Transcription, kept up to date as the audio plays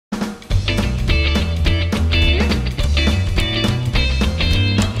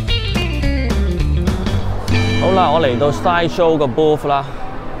啦，我嚟到 Sideshow 個 booth 啦。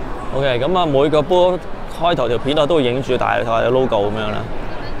OK， 咁啊每個 booth 開頭條片我都會影住大台嘅 logo 咁樣啦。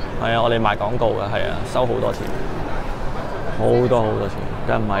係啊，我哋賣廣告嘅，係啊，收好多錢，好多錢，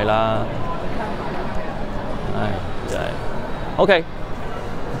梗唔係啦。唉，真係。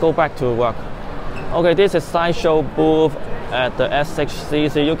OK，go back to work. Okay, this is Sideshow booth at the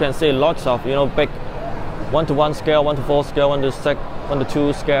SHCC. You can see lots of big 1:1 scale, 1:4 scale, 1:6,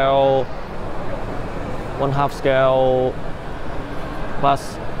 1:2 scale, 1/2 scale,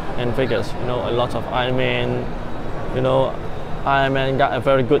 bus and figures. A lot of Iron Man. Iron Man got a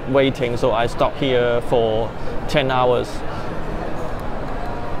very good waiting, so I stopped here for 10 hours.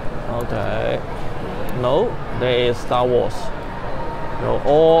 Okay. No, there is Star Wars.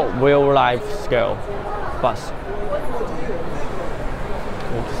 All real life scale bus.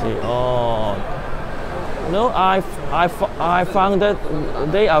 Let's see. Oh. I found that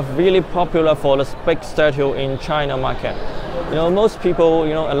they are really popular for the big statue in China market. Most people,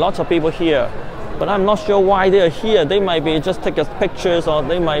 a lot of people here, but I'm not sure why they are here. They might be just take pictures, or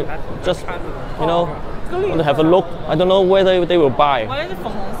they might just, want to have a look. I don't know whether they will buy.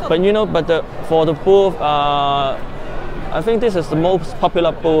 But for the booth, I think this is the most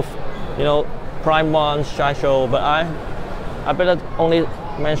popular booth. Prime One, Sideshow, but I better only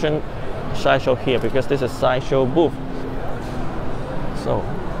mention Sideshow here because this is Sideshow booth. So,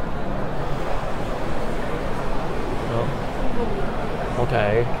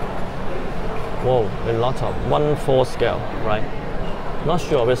 okay. Whoa, a lot of 1/4 scale, right? Not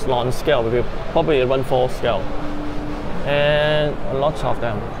sure if it's long scale, but probably 1/4 scale, and lots of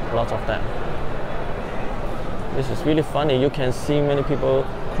them. This is really funny. You can see many people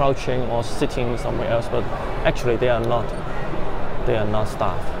crouching or sitting somewhere else, but actually they are not. They are not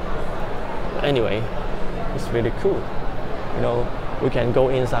staff. Anyway, it's really cool. We can go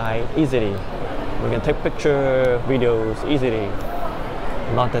inside easily. We can take picture, videos easily.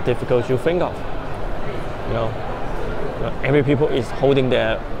 Not that difficult you think of. Every people is holding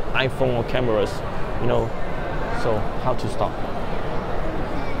their iPhone or cameras. So how to stop?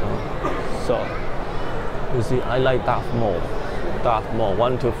 So you see, I like Darth Maul,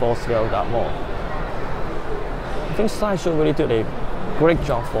 1:4 scale Darth Maul. I think Sideshow really did a great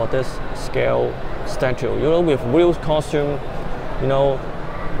job for this scale statue. With real costume,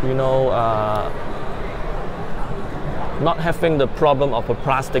 not having the problem of a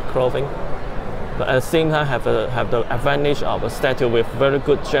plastic clothing, but at the same time have the advantage of a statue with very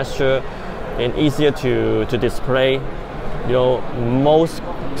good gesture and easier to display. Most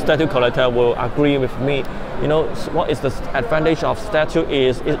statue collector will agree with me. What is the advantage of statue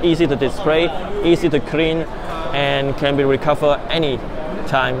is it's easy to display, easy to clean, and can be recovered any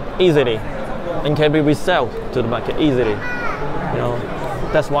time easily, and can be resold to the market easily.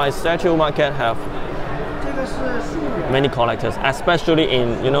 That's why statue market have many collectors, especially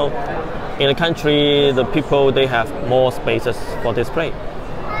in a country, the people they have more spaces for display.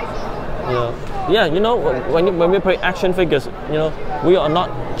 When we play action figures, we are not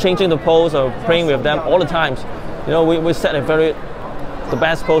changing the pose or playing with them all the times. We set the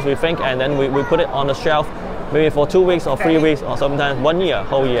best pose we think, and then we put it on the shelf maybe for 2 weeks or 3 weeks or sometimes 1 year,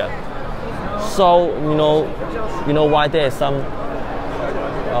 whole year. So why there is some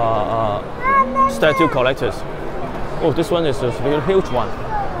statue collectors. Oh, this one is a really huge one.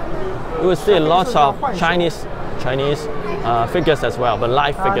 You will see lots of Chinese figures as well, but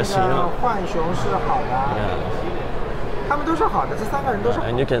live figures,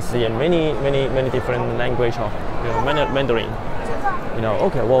 And you can see many different language of Mandarin.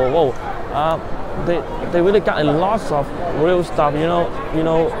 Okay, whoa. They really got a lot of real stuff.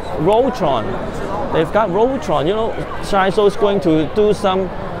 Roltron. They've got Roltron. Sideshow is going to do some,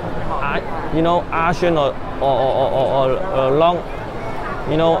 Asian or long,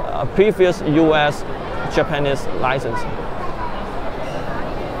 previous U.S. Japanese license.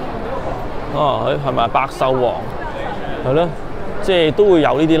 佢係咪百獸王？係咯，即係都會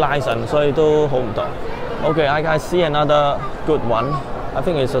有呢啲 license， 所以都好唔同。Okay, I see another good one. I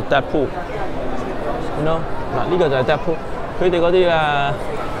think it's a Deadpool. 嗱呢個就係 Deadpool。佢哋嗰啲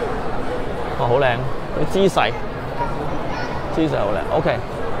好靚，啲姿勢好靚。OK，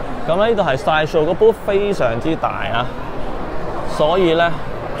 咁呢度係 Sideshow 個 booth 非常之大啊，所以咧呢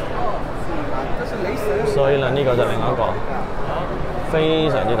個就另一個非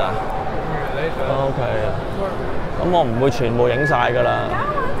常之大。OK， 咁我唔會全部影晒㗎啦。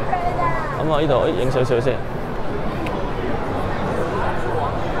咁我呢度影少少先。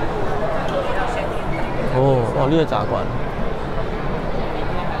呢一紮棍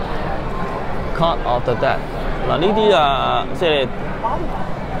 ，Cut of the Dead。嗱呢啲即係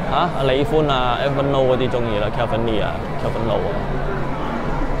阿李歡啊 ，Evan Lo 嗰啲中意啦 ，Kevin Lee 啊 ，Kevin Lo 啊，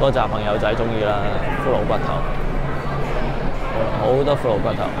多紮朋友仔中意啦，骷髏骨頭，好多骷髏骨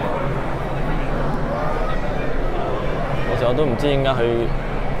頭。有時我都唔知點解佢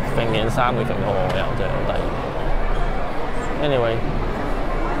揈件衫會揈到我又真係好低。Anyway,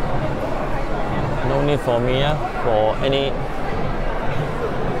 no need for me for any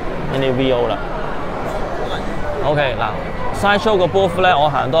VO 啦。OK 嗱。Sideshow 個 booth 咧，我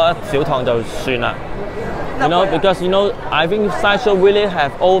行多一小趟就算啦。You know, because you know, I think Sideshow really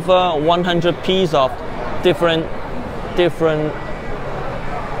have over 100 pieces of different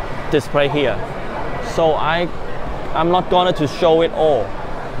display here. So I'm not going to show it all,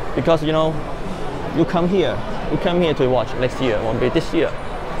 because you know, you come here to watch next year. Won't be this year.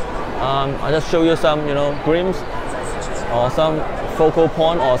 I just show you some, you know, glimpse or some focal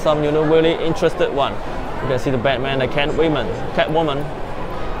point or some, you know, really interested one. You can see the Batman, the Catwoman.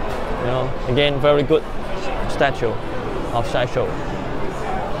 You know, again, very good statue of Sideshow.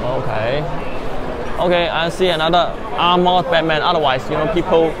 Okay, I see another armored Batman. Otherwise, you know,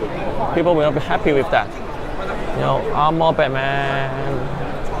 people will not be happy with that. You know, armored Batman.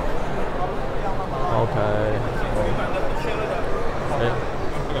 Okay.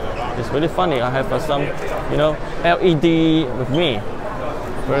 It's really funny. I have some, you know, LED with me.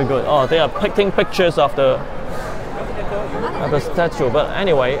 Very good. Oh, they are taking pictures of the statue, but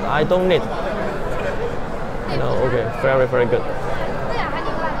anyway, I don't need. You know, okay, very good.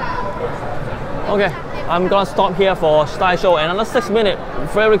 Okay, I'm gonna stop here for Sideshow and another 6 minutes.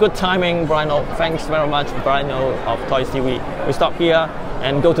 Very good timing, Bryan Lo. Thanks very much, Bryan Lo of TOYSTV. We stop here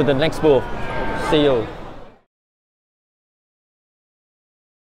and go to the next booth. See you.